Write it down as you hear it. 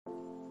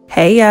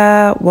Hey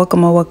y'all,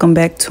 welcome or welcome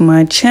back to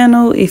my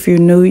channel. If you're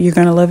new, you're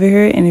gonna love it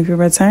here, and if you're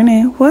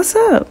returning, what's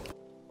up?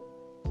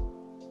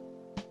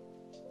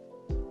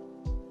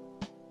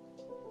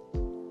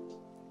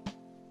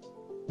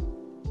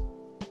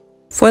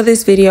 For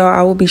this video,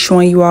 I will be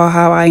showing you all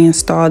how I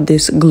installed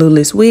this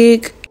glueless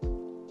wig.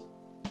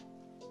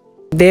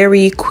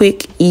 Very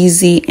quick,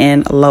 easy,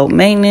 and low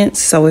maintenance.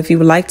 So if you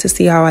would like to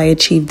see how I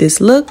achieve this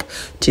look,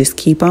 just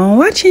keep on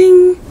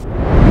watching.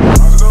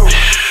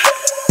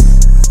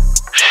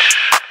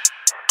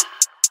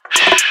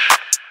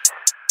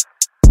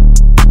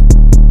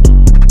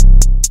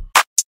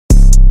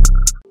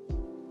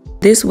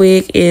 This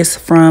wig is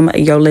from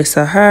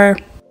Yolissa Hair.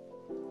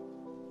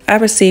 I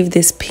received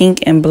this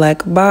pink and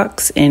black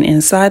box, and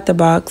inside the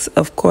box,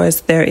 of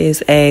course, there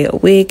is a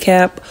wig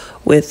cap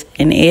with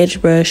an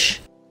edge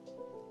brush,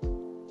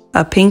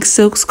 a pink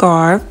silk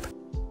scarf,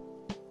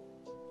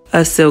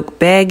 a silk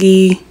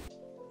baggie,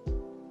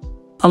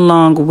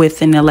 along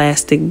with an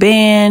elastic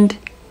band,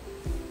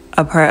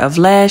 a pair of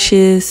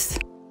lashes,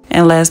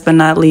 and last but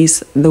not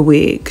least, the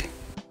wig.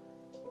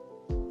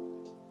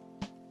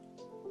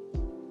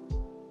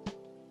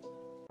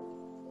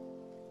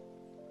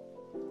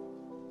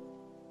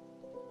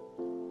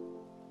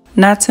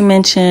 Not to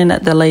mention,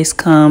 the lace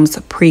comes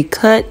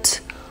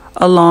pre-cut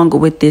along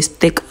with this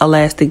thick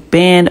elastic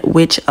band,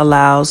 which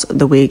allows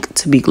the wig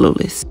to be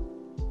glueless.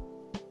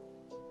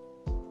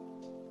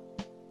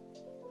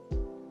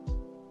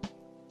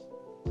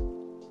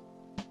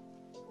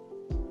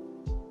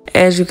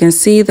 As you can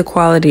see, the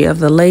quality of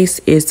the lace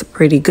is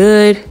pretty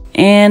good,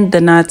 and the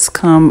knots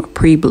come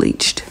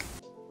pre-bleached.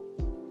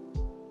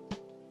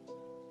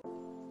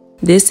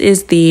 This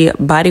is the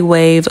Body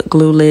Wave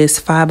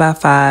Glueless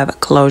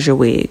 5x5 closure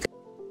wig.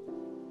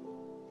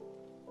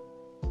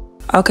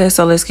 Okay,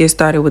 so let's get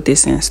started with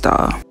this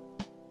install.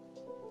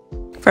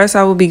 First,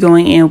 I will be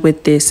going in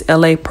with this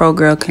LA Pro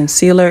Girl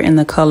concealer in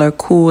the color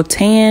Cool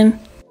Tan.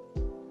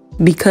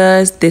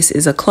 Because this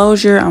is a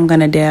closure, I'm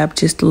gonna dab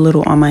just a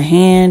little on my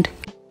hand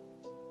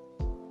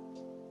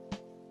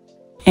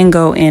and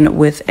go in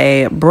with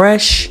a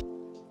brush.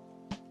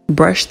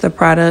 Brush the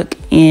product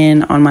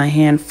in on my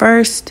hand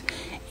first,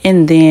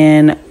 and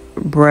then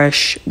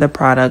brush the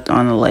product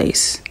on the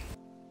lace.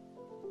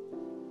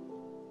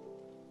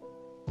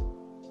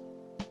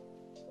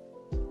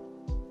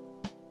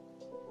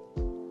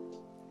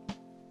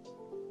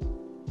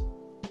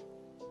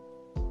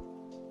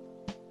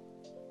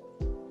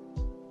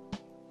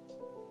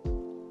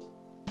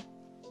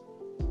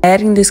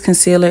 Adding this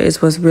concealer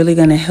is what's really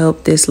going to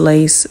help this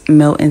lace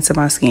melt into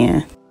my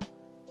skin.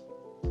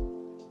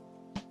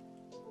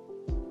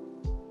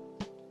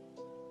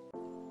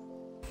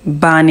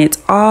 Bonnet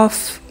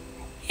off,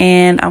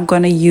 and I'm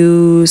going to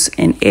use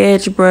an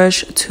edge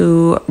brush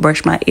to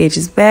brush my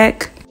edges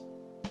back.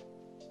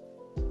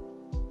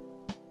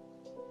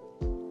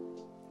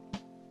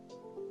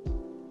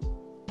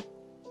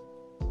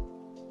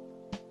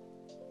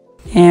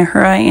 And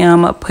here I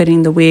am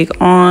putting the wig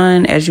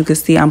on. As you can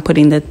see, I'm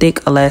putting the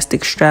thick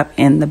elastic strap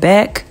in the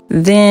back,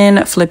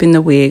 then flipping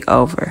the wig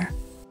over.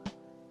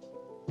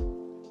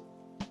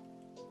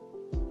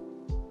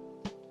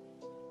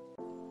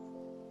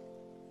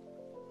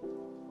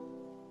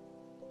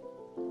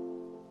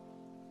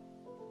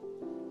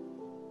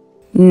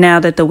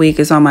 Now that the wig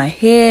is on my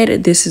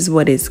head, this is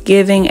what it's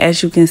giving.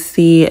 As you can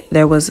see,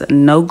 there was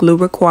no glue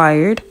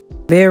required.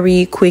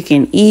 Very quick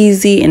and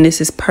easy, and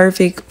this is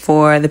perfect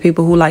for the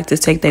people who like to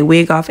take their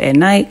wig off at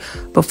night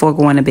before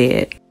going to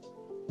bed.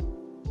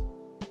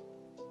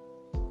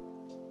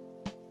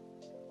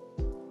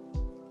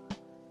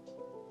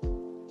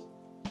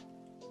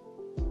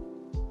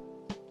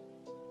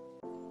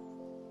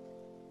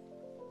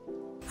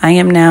 I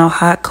am now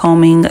hot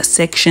combing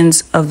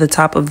sections of the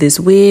top of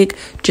this wig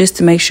just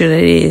to make sure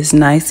that it is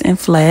nice and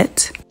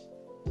flat.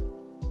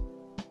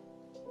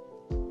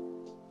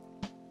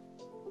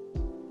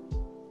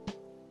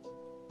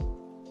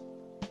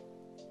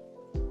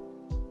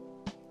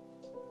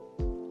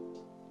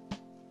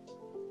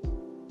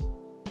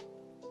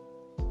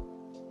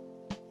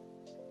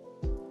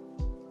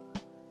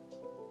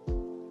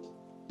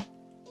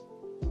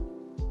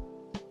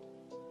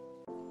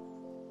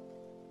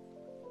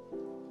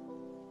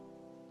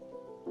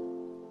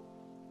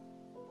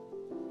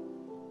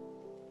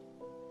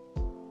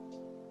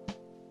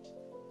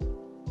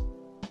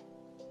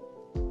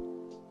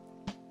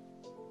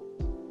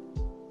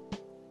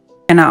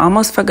 And I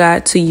almost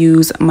forgot to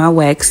use my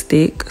wax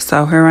stick,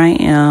 so here I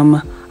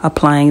am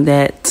applying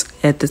that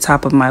at the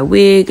top of my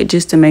wig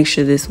just to make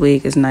sure this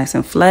wig is nice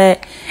and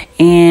flat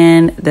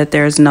and that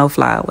there's no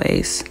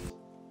flyaways.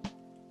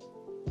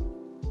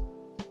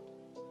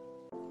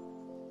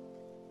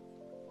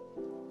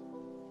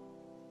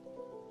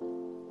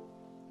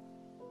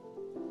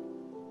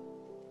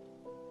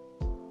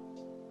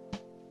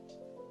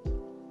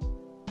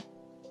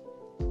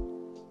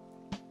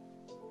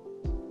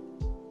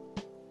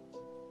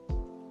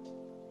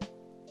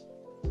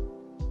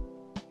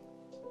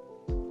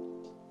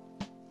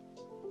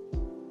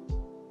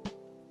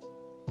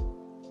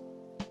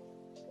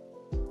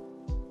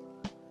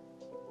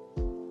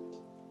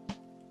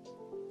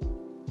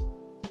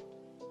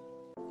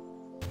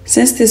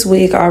 Since this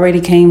wig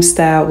already came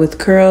styled with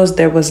curls,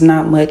 there was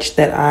not much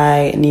that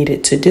I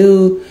needed to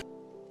do.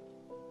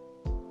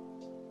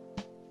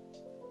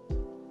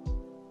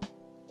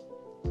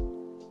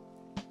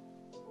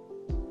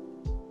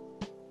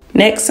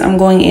 Next, I'm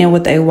going in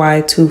with a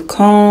wide tooth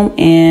comb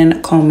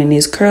and combing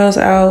these curls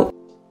out.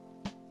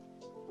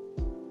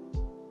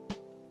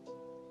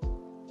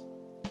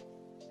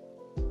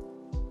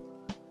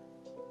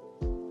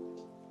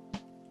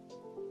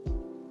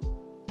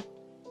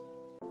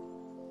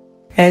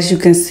 As you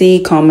can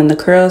see, combing the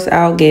curls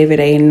out gave it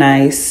a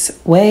nice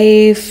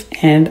wave,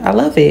 and I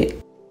love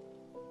it.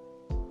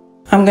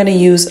 I'm going to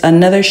use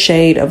another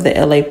shade of the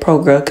LA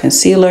Pro Girl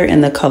Concealer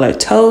in the color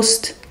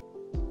Toast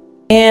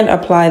and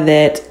apply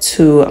that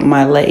to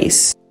my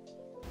lace.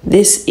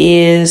 This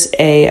is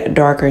a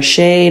darker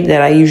shade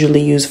that I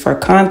usually use for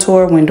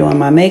contour when doing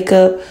my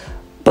makeup,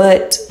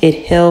 but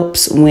it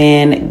helps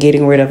when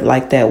getting rid of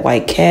like that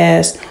white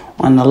cast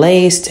on the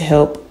lace to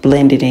help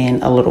blend it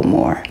in a little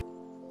more.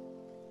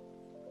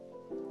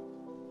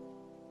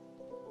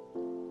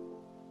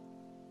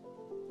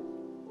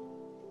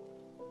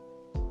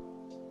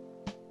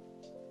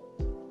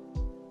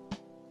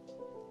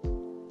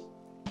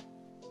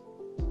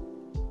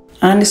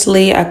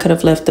 Honestly, I could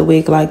have left the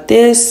wig like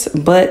this,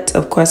 but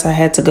of course I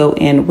had to go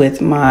in with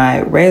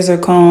my razor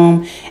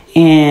comb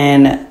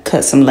and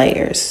cut some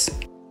layers.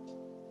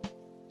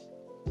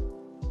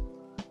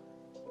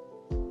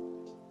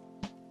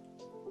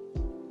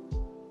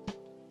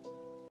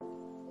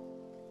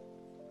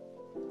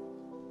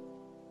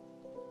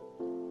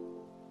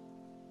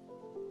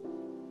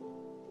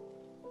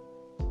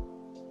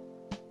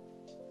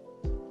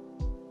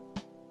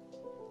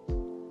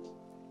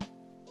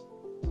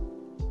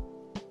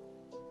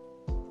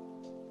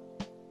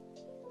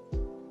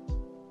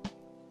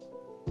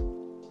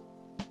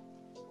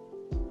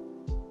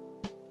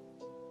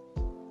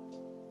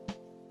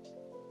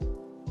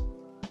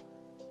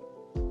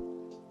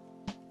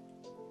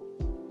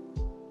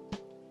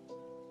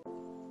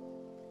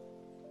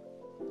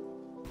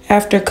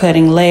 After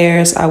cutting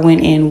layers, I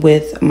went in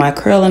with my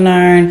curling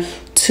iron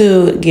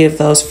to give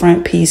those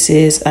front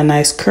pieces a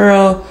nice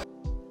curl.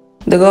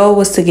 The goal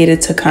was to get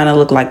it to kind of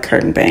look like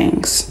curtain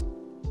bangs.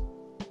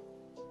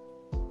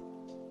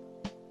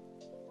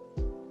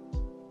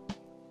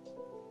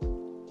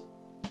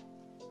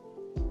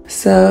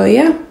 So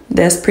yeah,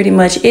 that's pretty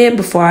much it.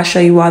 Before I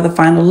show you all the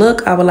final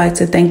look, I would like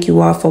to thank you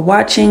all for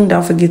watching.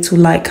 Don't forget to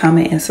like,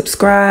 comment, and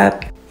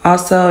subscribe.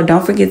 Also,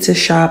 don't forget to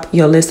shop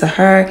Yolissa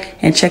Hair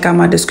and check out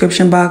my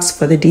description box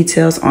for the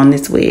details on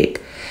this wig.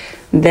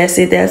 That's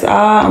it. That's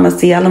all. I'm going to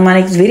see y'all in my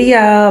next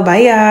video.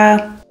 Bye,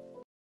 y'all.